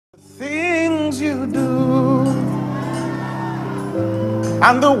things you do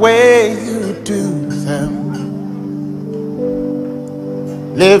and the way you do them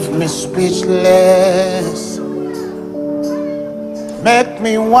leave me speechless, make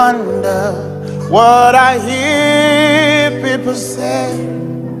me wonder what I hear people say.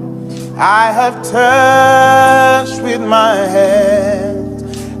 I have touched with my hands,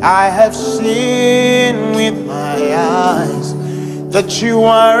 I have seen with my eyes that you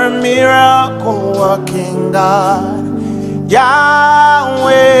are a miracle working God.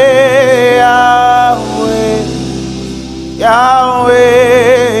 Yahweh, Yahweh,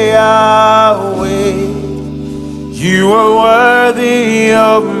 Yahweh, Yahweh, you are worthy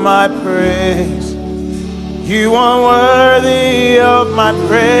of my praise. You are worthy of my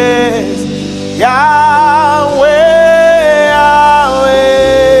praise. Yahweh,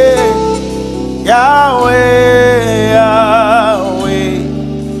 Yahweh, Yahweh, Yahweh,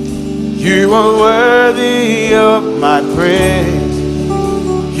 you are worthy of my praise.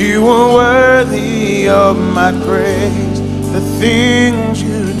 You are worthy of my praise. The things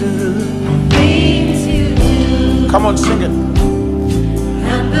you do, things you do, come on, sing it.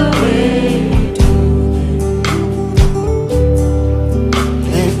 and the way you do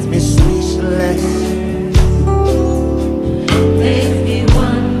Make me speechless, make me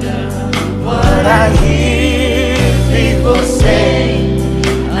wonder what I hear people say.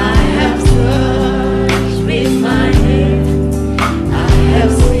 I have touched with my hand, I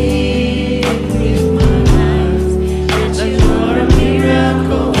have seen with my eyes that you are a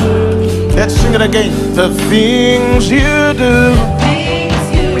miracle working. Let's sing it again. The things you do Things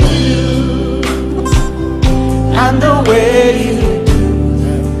you do and the way you do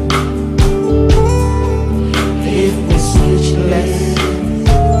them leave me speechless,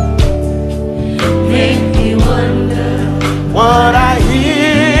 make me wonder what I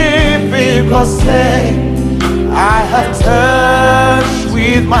hear people say. I have touched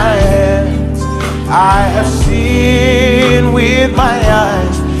with my hands, I have seen with my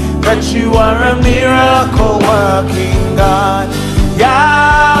eyes that you are a miracle working God.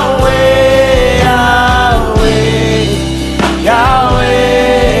 Yahweh, Yahweh,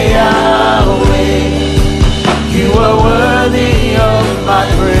 Yahweh, Yahweh, you are worthy of my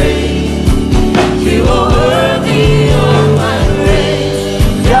praise. you are worthy of my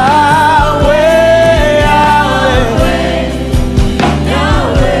praise. Yahweh, Yahweh,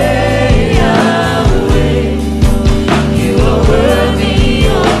 Yahweh, Yahweh, you are worthy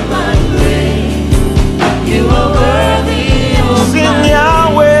of my praise. You are worthy of sing my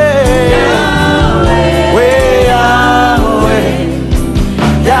Yahweh, Yahweh, Yahweh,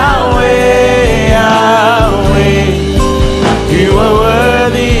 Yahweh, Yahweh, you are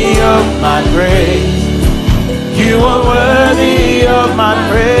worthy of my praise. You are worthy of my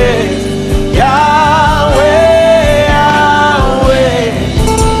praise. Yahweh, Yahweh,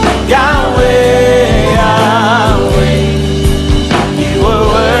 Yahweh, Yahweh, you are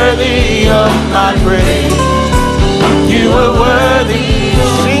worthy of my praise. You are worthy.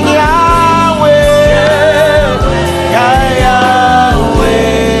 Sing Yahweh, Yahweh,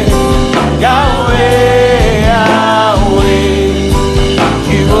 Yahweh, Yahweh,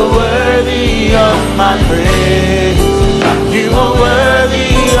 you are worthy of my praise. You are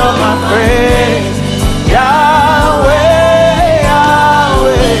worthy of my praise. Yahweh,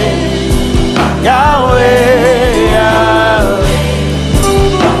 Yahweh, Yahweh, Yahweh,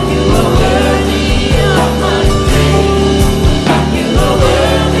 you are worthy of my praise. You are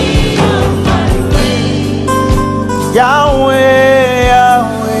worthy of my praise. Yahweh,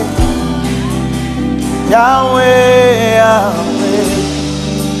 Yahweh, Yahweh, Yahweh,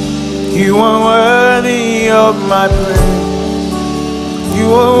 you are worthy of my praise. You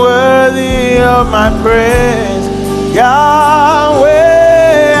are worthy of my praise. Yahweh,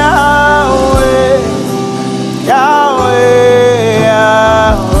 Yahweh, Yahweh,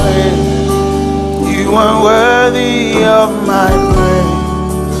 Yahweh, you are worthy of my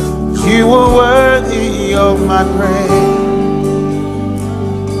praise. You are worthy of my praise.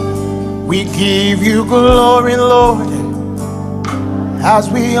 We give you glory, Lord, as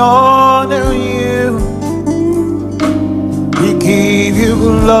we honor you. We give you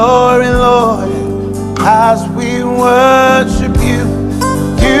glory, Lord, as we worship you.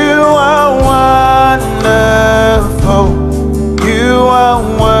 You are wonderful. You are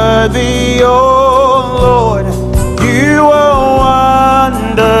worthy, oh Lord. You are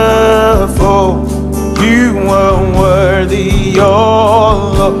wonderful. You are worthy,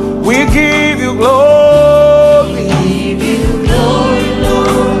 oh Lord. We give you glory. Give you glory,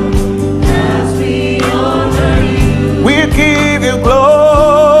 Lord, as we honor you. We give you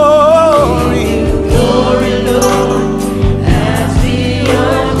glory.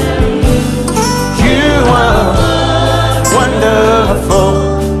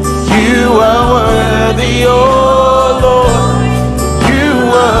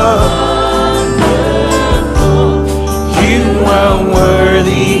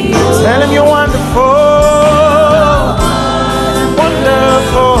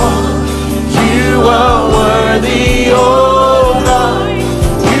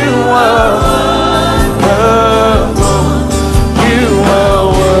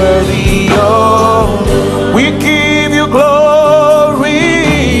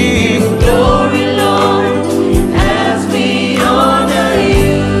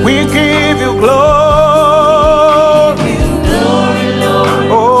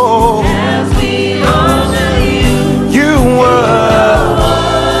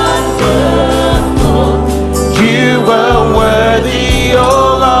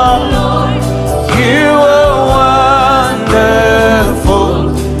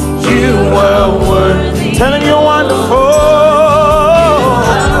 Tell him you're wonderful.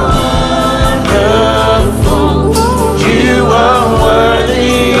 You are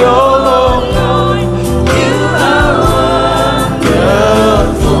worthy, oh Lord. You are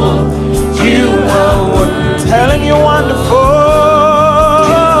wonderful. You are wonderful. Tell him you're wonderful.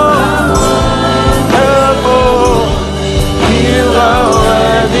 You are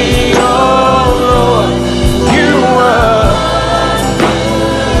worthy, oh Lord. You are wonderful.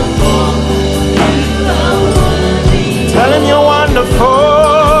 Tell him you're wonderful.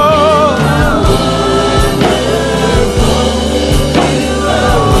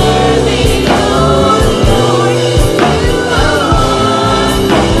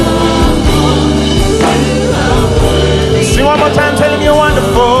 One more time, tell him you're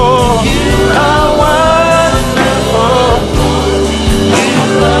wonderful. You are wonderful.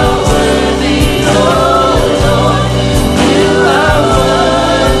 You are worthy, oh Lord. You are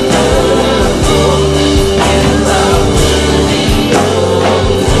wonderful.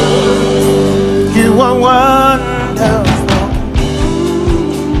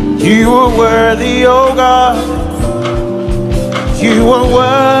 You are worthy, oh Lord. You are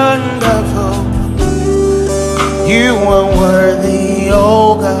wonderful. You are worthy,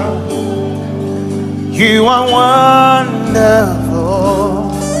 oh God. You are wonderful.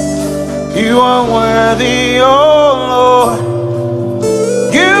 You are worthy, oh God.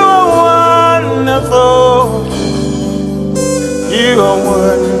 You are wonderful. You are worthy, oh Lord. You are wonderful. You are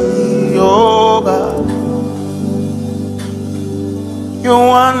worthy, oh God. You're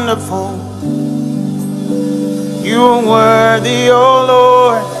wonderful. You are worthy, oh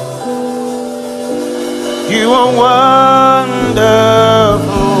Lord. You are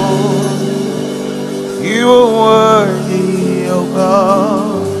wonderful. You are worthy, oh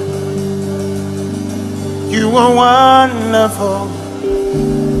God. You are wonderful.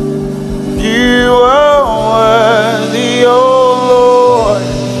 You are worthy, oh Lord.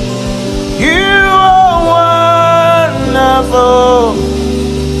 You are wonderful.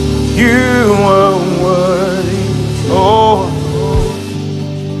 You are worthy, oh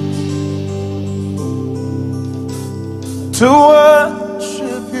to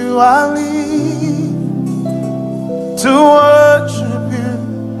worship you I live, to worship you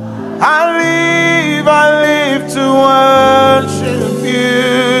I live to worship you.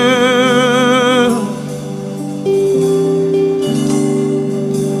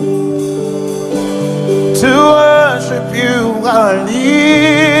 To worship you I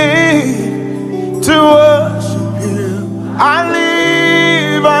live, to worship you I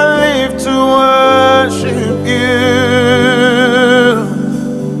live to worship you.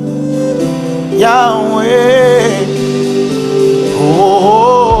 Yahweh, oh,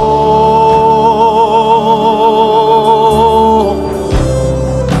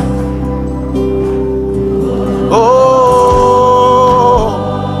 oh,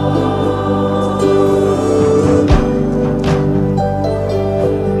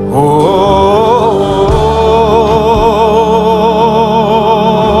 oh,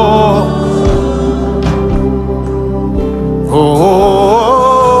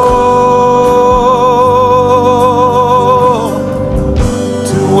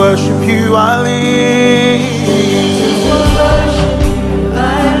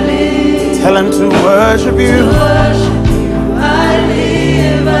 tell him to worship you. I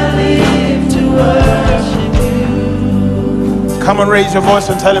live to worship you. Come and raise your voice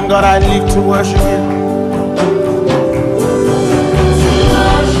and tell him, God, I live to worship you.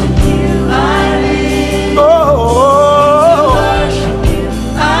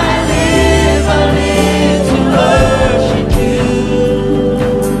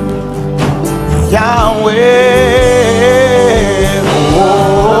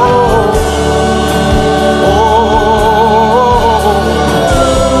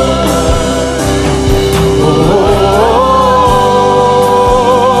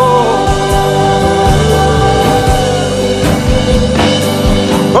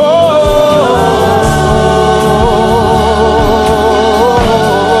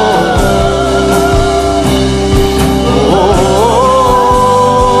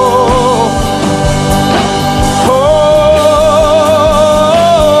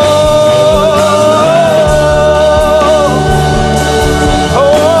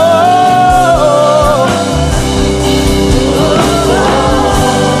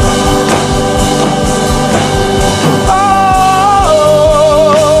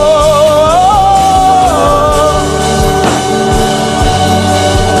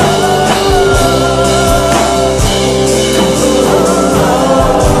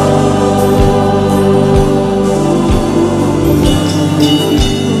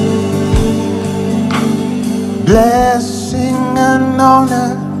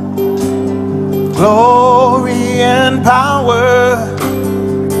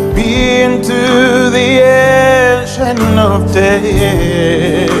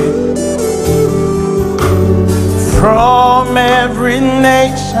 day. From every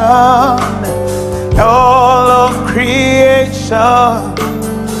nation, all of creation,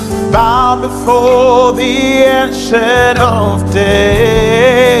 bow before the Ancient of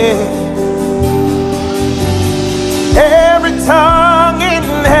Days. Every tongue in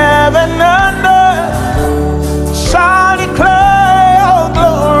heaven and earth shall declare your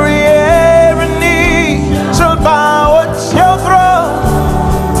glory. Every knee shall bow at your throne.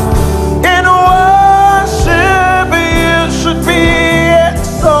 In worship you should be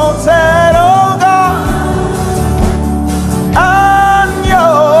exalted, oh God, and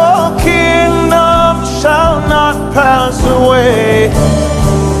your kingdom shall not pass away,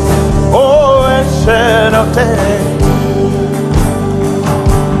 oh Ancient of Days.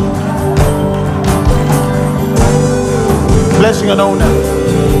 Blessing and honor,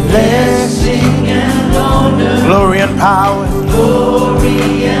 Blessing and honor, glory and power,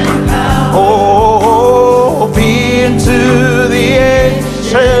 glory and power, oh, be unto the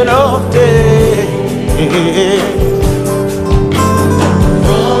Ancient of Days.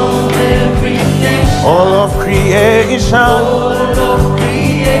 from every nation, All of creation, all of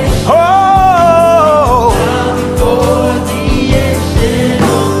creation, oh, before the Ancient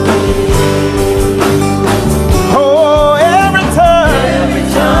of oh, every tongue, every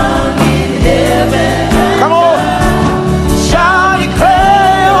tongue in heaven, come on, shall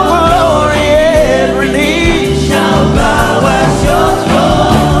declare your glory. Every knee shall bow at your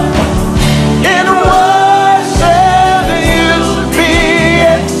throne. in worship you should be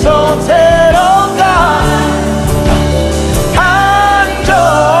exalted, oh God, and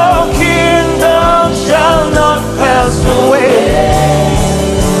your kingdom shall not pass away,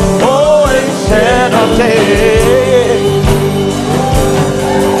 oh Ancient of Days.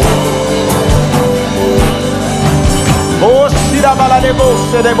 Oh, Shira Bala de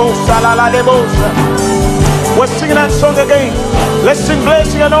Bosa, La La de Bosa. We're singing that song again. Let's sing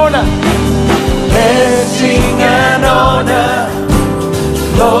blessing and honor. Blessing and honor,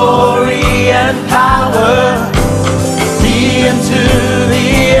 glory and power, be unto the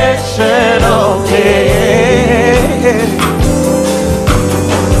Ancient of Days.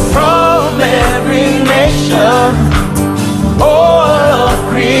 From every nation, all of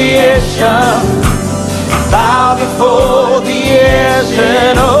creation, bow before the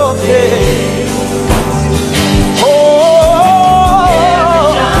Ancient of Days. Oh,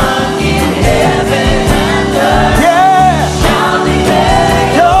 Tongue in heaven and earth yeah, shall declare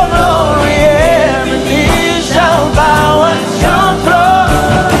your glory. Every knee shall bow at your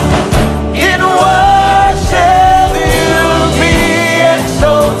throne. In worship you'll be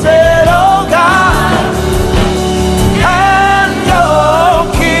exalted, oh God, and your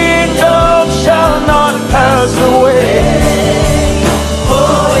kingdom shall not pass away.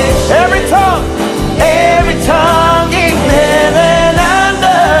 Every tongue in heaven and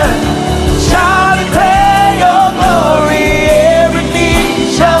earth shall declare your glory. Every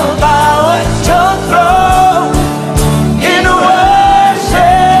knee shall bow at your throne. In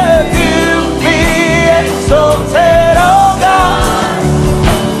worship you'll be exalted, oh God,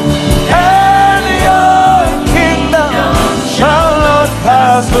 and your kingdom shall not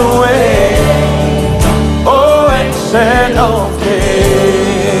pass away, oh Ancient of Days.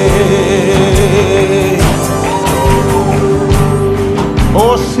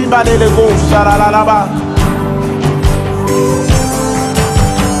 Oh, Simba de Lego, Saralaba.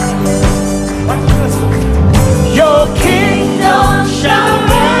 Your kingdom shall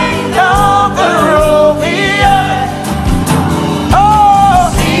reign over all the earth.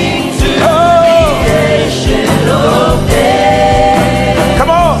 Oh, sing to oh, the Ancient of Days. come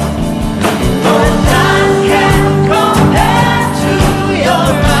on. No none can compare to your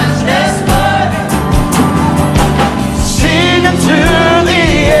matchless word. Sing unto the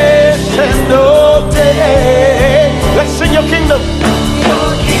Ancient of Days.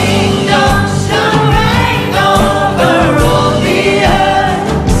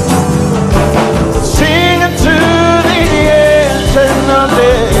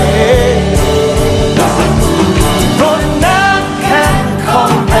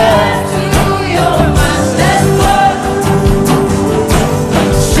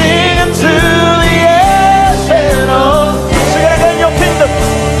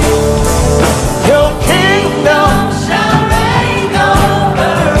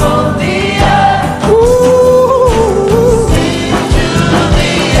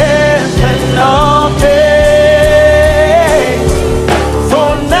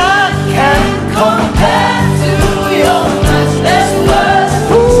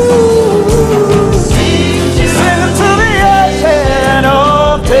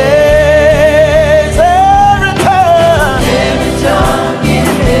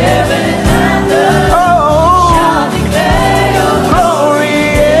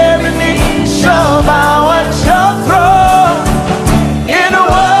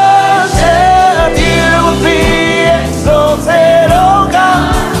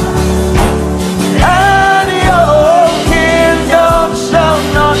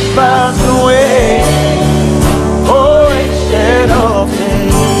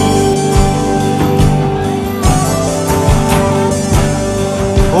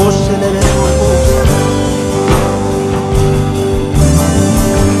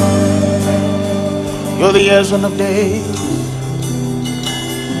 You're the Ancient of Days.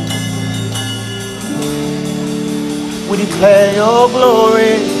 We declare your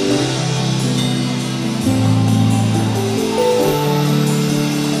glory.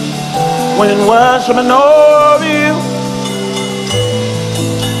 When in worship and awe of you,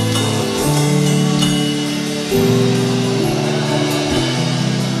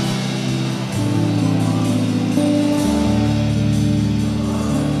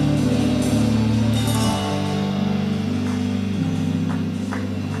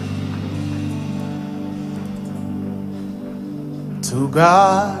 to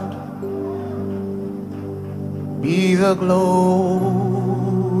God be the glory.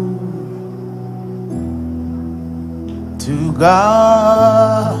 To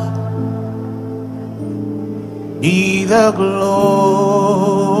God be the glory.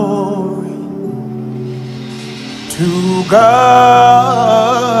 To God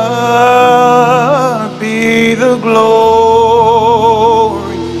be the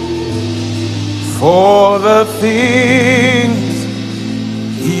glory for the things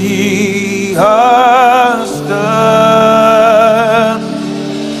He has done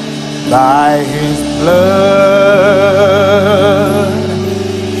by His blood.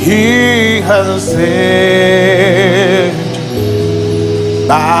 He has saved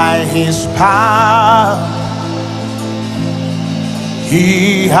by His power.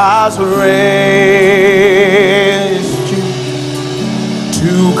 He has raised you.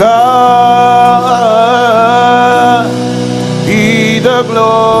 To God be the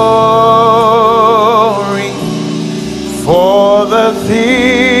glory for the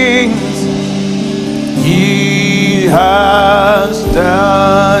things He has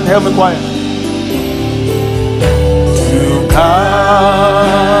done. Help me quiet. To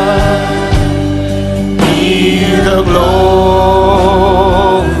God be the glory.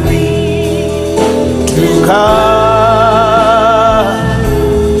 To God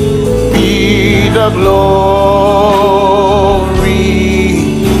be the glory.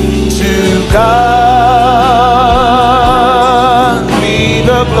 To God be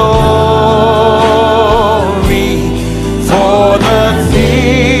the glory for the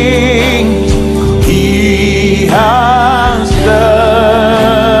things He has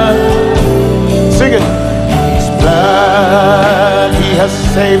done. Sing it. His blood, He has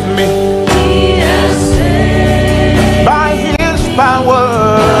saved me. He has saved By His power,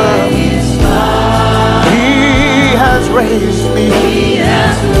 He has raised me. He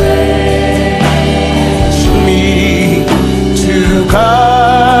has raised Me to God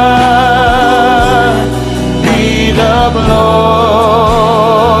be the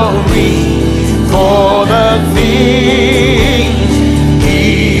glory for the things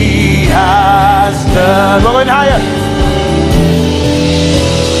He has done. We're going higher.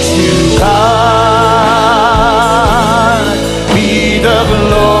 To God be the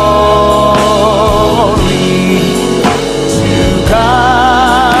glory. To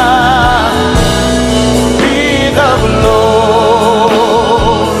God be the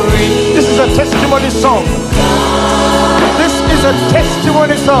glory. This is a testimony song. This is a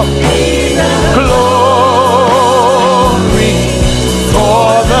testimony song. Glory for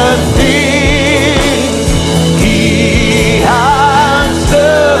the things He has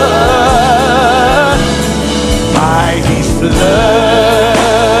done by His blood.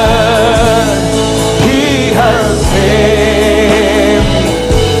 He has saved me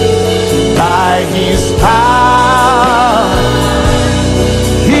by His power.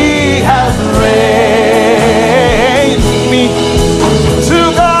 He has raised me. To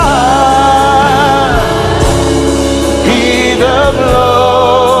God be the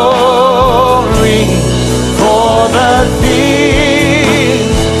glory for the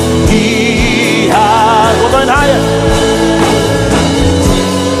things He has. We're going higher.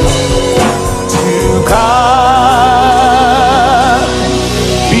 To God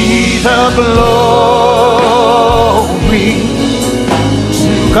be the glory.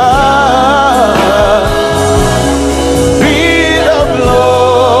 To God be the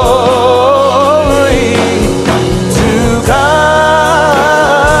glory. To God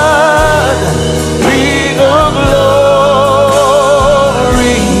be the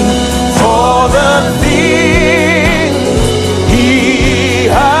glory for the things He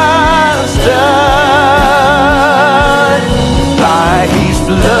has done by His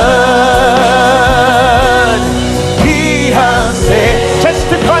blood. He has saved.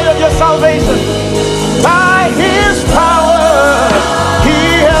 Testify of your salvation. By His power, He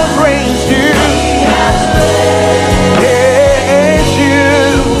has raised you. Raised you.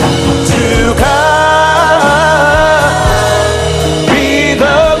 To God be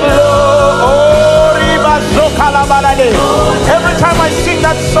the glory sing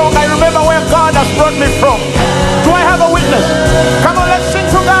that song, I remember where God has brought me from. Do I have a witness? Come on, let's sing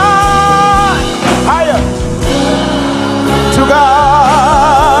to God. Higher. To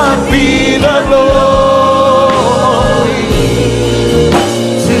God be the glory.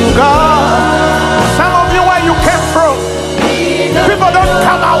 To God. Some of you, where you came from, people don't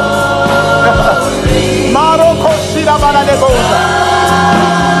come out.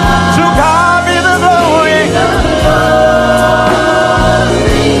 To God be the glory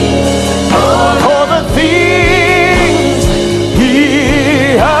for the things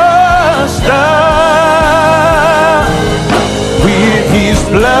He has done. With His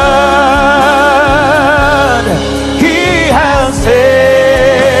blood He has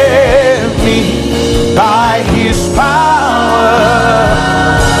saved me. By His power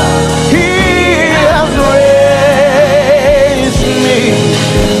He has raised me.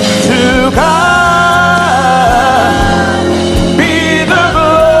 To God be the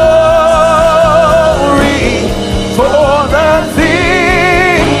glory for the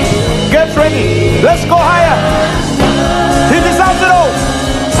things. Get ready, let's go higher. He deserves it all.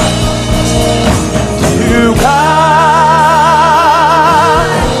 To God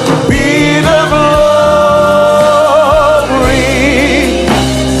be the glory.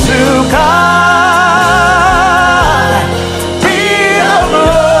 To God be the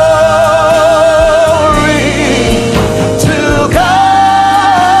glory. To God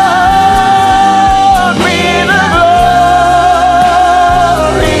be the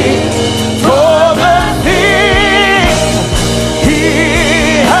glory for the things He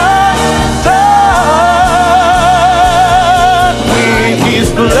has done. With His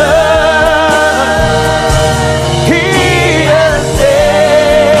blood He has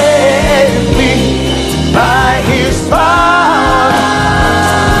saved me. By His power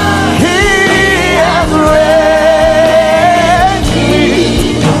He has raised me.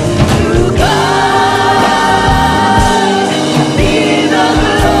 To God be the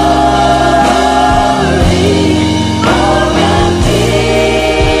glory for the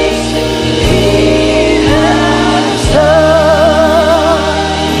things He has Done.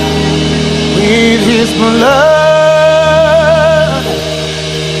 With His blood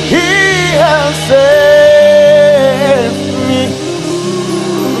He has saved me.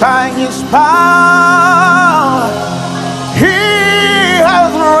 By His power He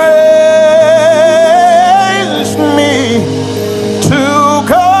has raised me. To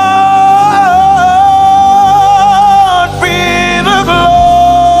God be the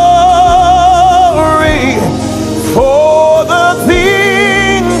glory for the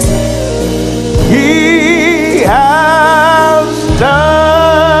things He has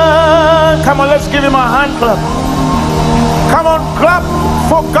done. Come on, let's give Him a hand clap. Come on, clap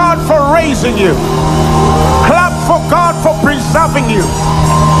for God for raising you. Clap for God for preserving you.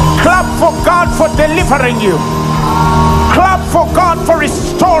 Clap for God for delivering you. Clap for God for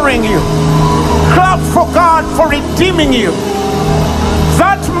restoring you. Clap for God for redeeming you.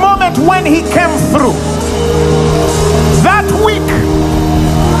 That moment when He came through, that week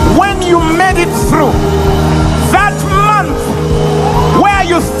when you made it through, that month where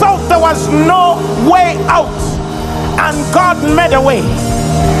you thought there was no way out and God made a way,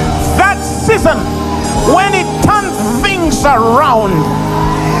 that season when He turned things around,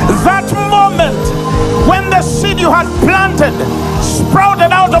 that moment when the seed you had planted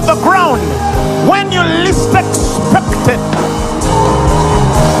sprouted out of the ground when you least expected,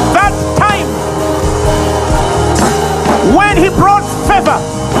 that time when He brought favor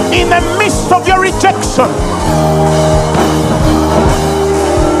in the midst of your rejection,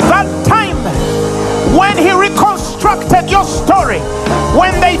 that time when He reconstructed your story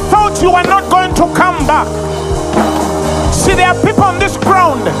when they thought you were not going to come back. See, there are people on this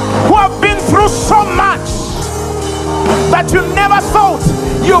ground who have been through so much that you never thought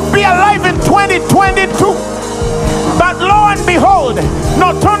you'd be alive in 2022. But lo and behold,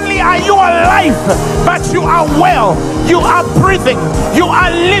 not only are you alive, but you are well, you are breathing, you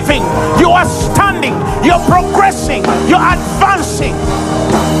are living, you are standing, you're progressing, you're advancing.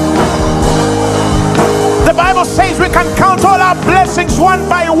 The Bible says we can count all our blessings one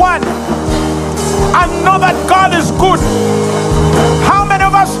by one and know that God is good. How many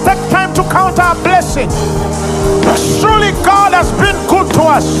of us take time to count our blessings? Surely God has been good to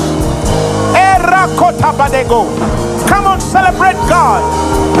us. Come on, celebrate God.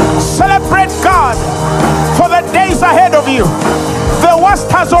 Celebrate God for the days ahead of you. The worst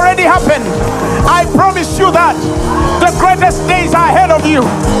has already happened. I promise you that the greatest days are ahead of you.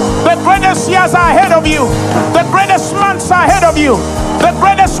 The greatest years are ahead of you. The greatest months are ahead of you. The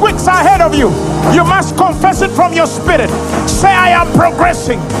greatest weeks are ahead of you. of you, you must confess it from your spirit. Say, I am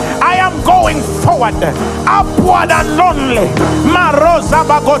progressing. I am going forward, upward and lonely. Maroza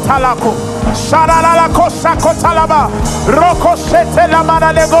bagotalako, sharalako sakotalaba, roko sete la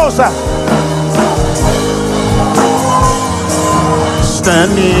maradegoza.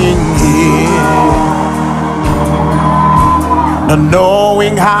 Standing here, not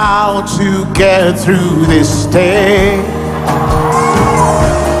knowing how to get through this day.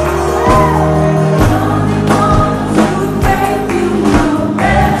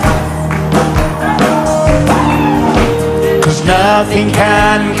 Nothing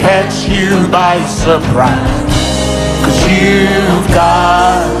can catch you by surprise, 'cause you've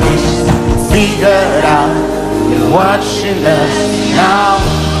got this figured out. You're watching us now.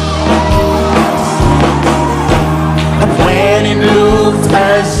 And when it looked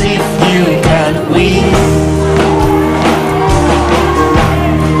as if you can't win,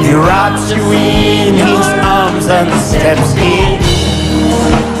 He wraps you in His arms and steps in.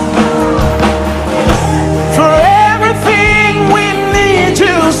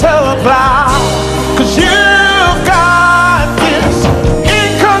 Supply, 'cause you've got this in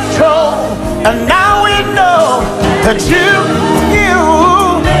control, and now we know that you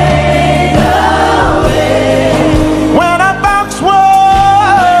made a way. When our backs were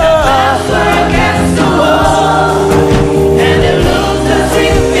against the wall, and it looked as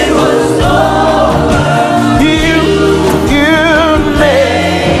if it was over, you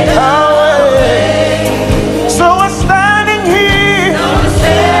made a way. So we're standing here.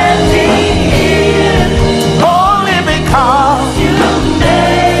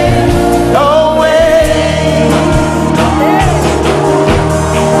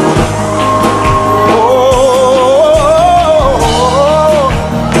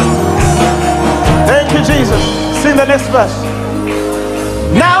 The next verse.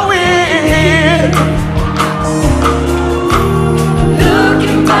 Now we're here,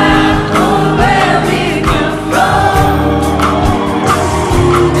 looking back on where we came from.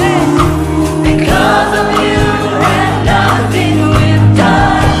 Because of you and nothing we've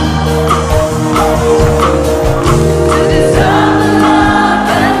done to deserve the love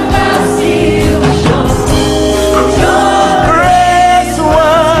and mercy you shown. Your grace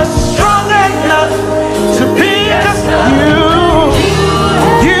was strong enough to be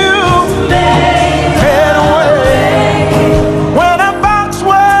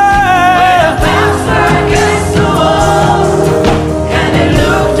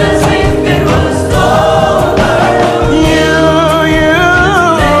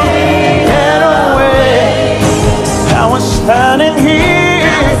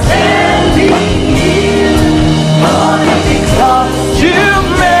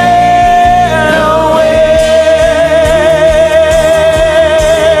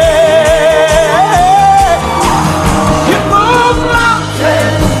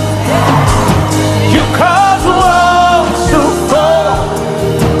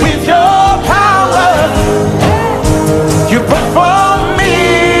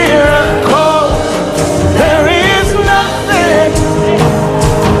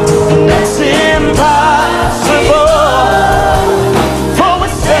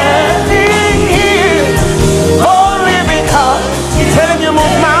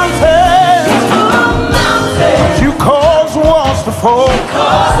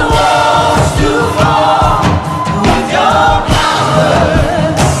cause the walls to fall with your power.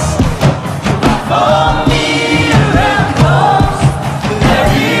 For miracles, there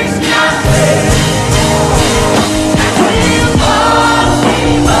is nothing impossible.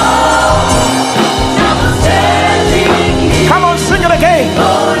 Now I'm standing here. Come on, sing it again.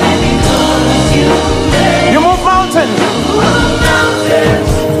 Only because you move mountains.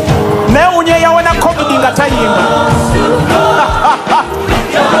 Neunye yawe na COVID ingatayimba.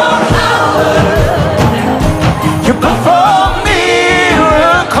 You perform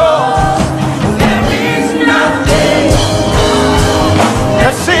miracles. There is nothing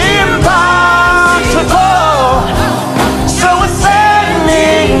that's impossible. So we're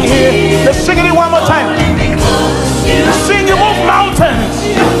standing here. Let's sing it one more time. Sing, you move mountains.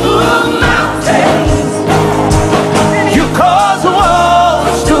 You move mountains. You cause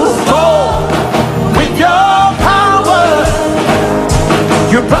walls to fall with your power.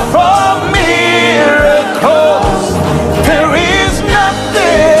 You perform miracles. There is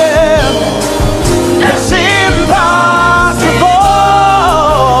nothing that's impossible.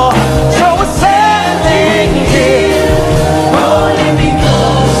 So we're standing here only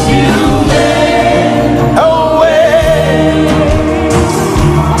because you made a way.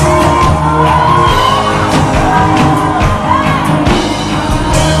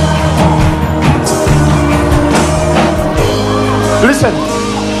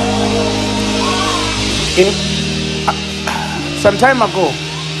 Some time ago,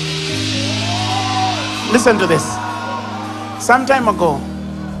 listen to this. Some time ago,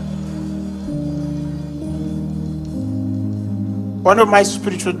 one of my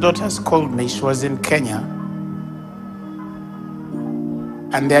spiritual daughters called me. She was in Kenya,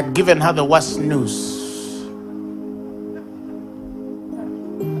 and they had given her the worst news.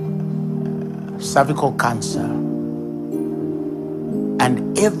 Cervical cancer.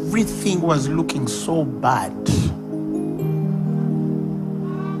 And everything was looking so bad.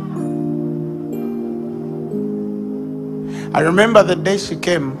 I remember the day she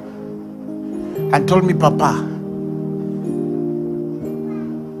came and told me, Papa,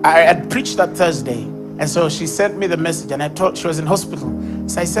 I had preached that Thursday. And so she sent me the message, and I told she was in hospital.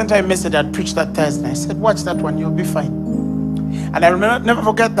 So I sent her a message. I'd preached that Thursday. I said, watch that one, you'll be fine. And I remember, never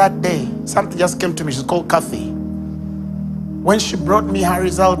forget that day. Something just came to me. She's called Kathy. When she brought me her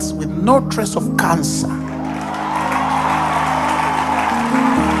results with no trace of cancer,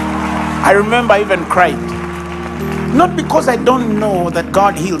 I remember I even cried. Not because I don't know that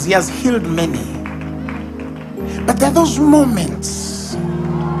God heals. He has healed many. But there are those moments.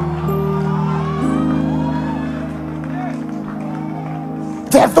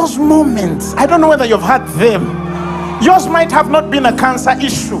 There are those moments. I don't know whether you've had them. Yours might have not been a cancer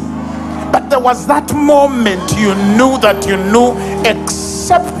issue, but there was that moment you knew that you knew,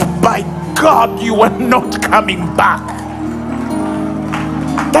 except by God, you were not coming back.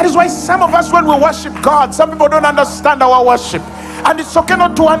 That is why some of us, when we worship God, some people don't understand our worship. And it's okay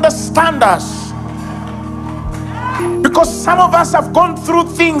not to understand us, because some of us have gone through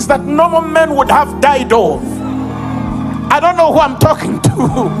things that normal men would have died of. I don't know who I'm talking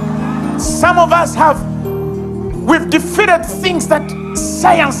to. Some of us we've defeated things that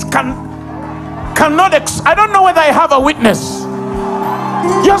science cannot. I don't know whether I have a witness.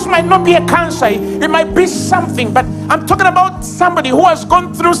 Yours might not be a cancer, it might be something, but I'm talking about somebody who has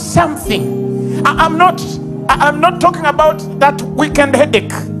gone through something. I'm not talking about that weekend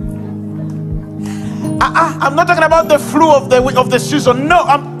headache. I'm not talking about the flu of the season. No,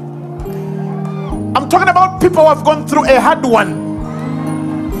 I'm talking about people who have gone through a hard one.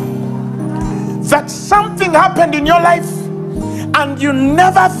 That something happened in your life and you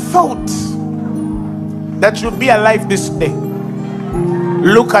never thought that you'd be alive this day.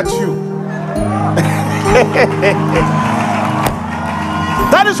 Look at you.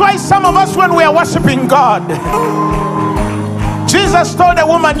 That is why some of us, when we are worshiping God, Jesus told a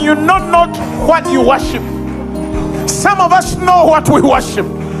woman, you know not what you worship. Some of us know what we worship.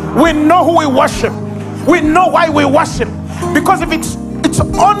 We know who we worship. We know why we worship. Because if it's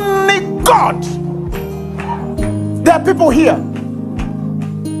only God. There are people here.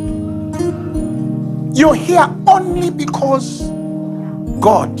 You're here only because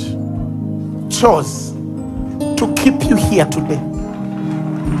God chose to keep you here today.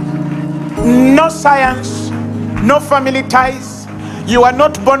 No science, no family ties. You are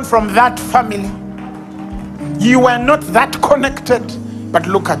not born from that family. You are not that connected. But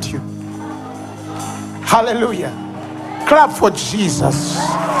look at you. Hallelujah. Clap for Jesus.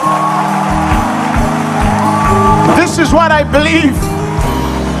 This is what I believe.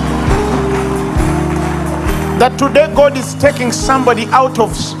 That today God is taking somebody out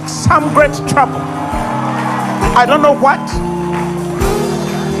of some great trouble. I don't know what,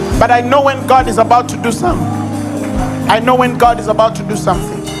 but I know when God is about to do something. I know when God is about to do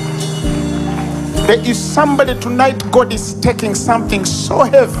something. There is somebody tonight, God is taking something so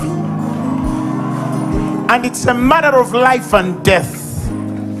heavy, and it's a matter of life and death.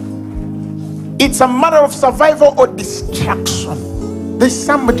 It's a matter of survival or destruction. There's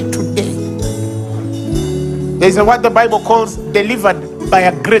somebody today. There's what the Bible calls delivered by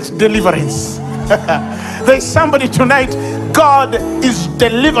a great deliverance. There's somebody tonight, God is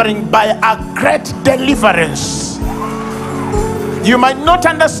delivering by a great deliverance. You might not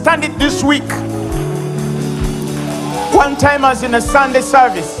understand it this week. One time I was in a Sunday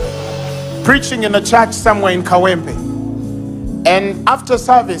service, preaching in a church somewhere in Kawempe. And after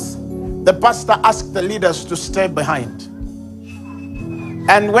service, the pastor asked the leaders to stay behind.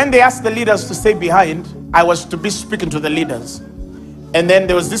 And when they asked the leaders to stay behind, I was to be speaking to the leaders. And then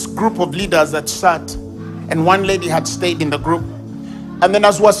there was this group of leaders that sat, and one lady had stayed in the group. And then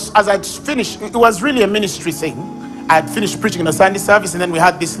as I'd finished, it was really a ministry thing. I had finished preaching in a Sunday service, and then we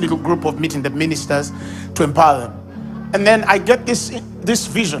had this little group of meeting the ministers to empower them. And then I get this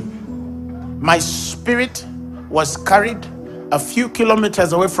vision. My spirit was carried a few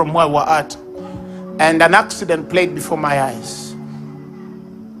kilometers away from where we're at, and an accident played before my eyes.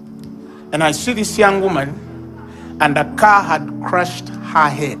 And I see this young woman, and a car had crushed her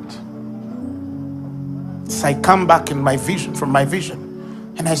head. So I come back in my vision, from my vision,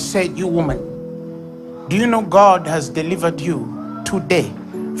 and I said, you woman, do you know God has delivered you today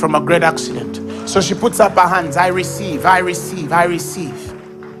from a great accident? So she puts up her hands. I receive, I receive, I receive.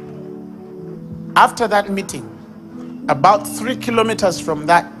 After that meeting, about 3 kilometers from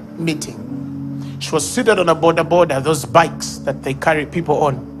that meeting, she was seated on a border, those bikes that they carry people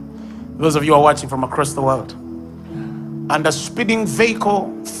on. Those of you who are watching from across the world. And a speeding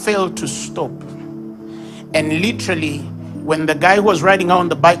vehicle failed to stop. And literally, when the guy who was riding on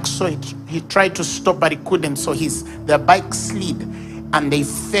the bike saw it, he tried to stop, but he couldn't. So the bike slid and they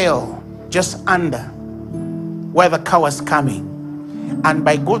fell just under where the car was coming. And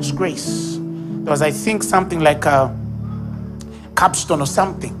by God's grace, there was, I think, something like a capstone or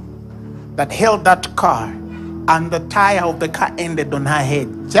something that held that car, and the tire of the car ended on her head,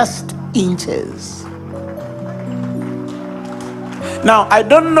 just inches. Now, I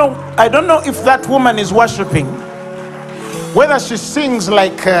don't know if that woman is worshiping, whether she sings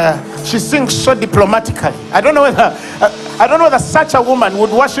like she sings so diplomatically. I don't know whether such a woman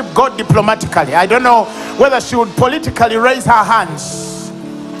would worship God diplomatically. I don't know whether she would politically raise her hands.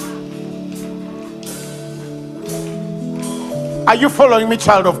 Are you following me,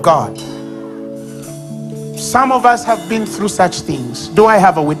 child of God? Some of us have been through such things. Do I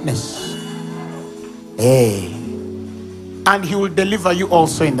have a witness? Hey. And he will deliver you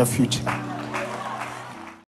also in the future.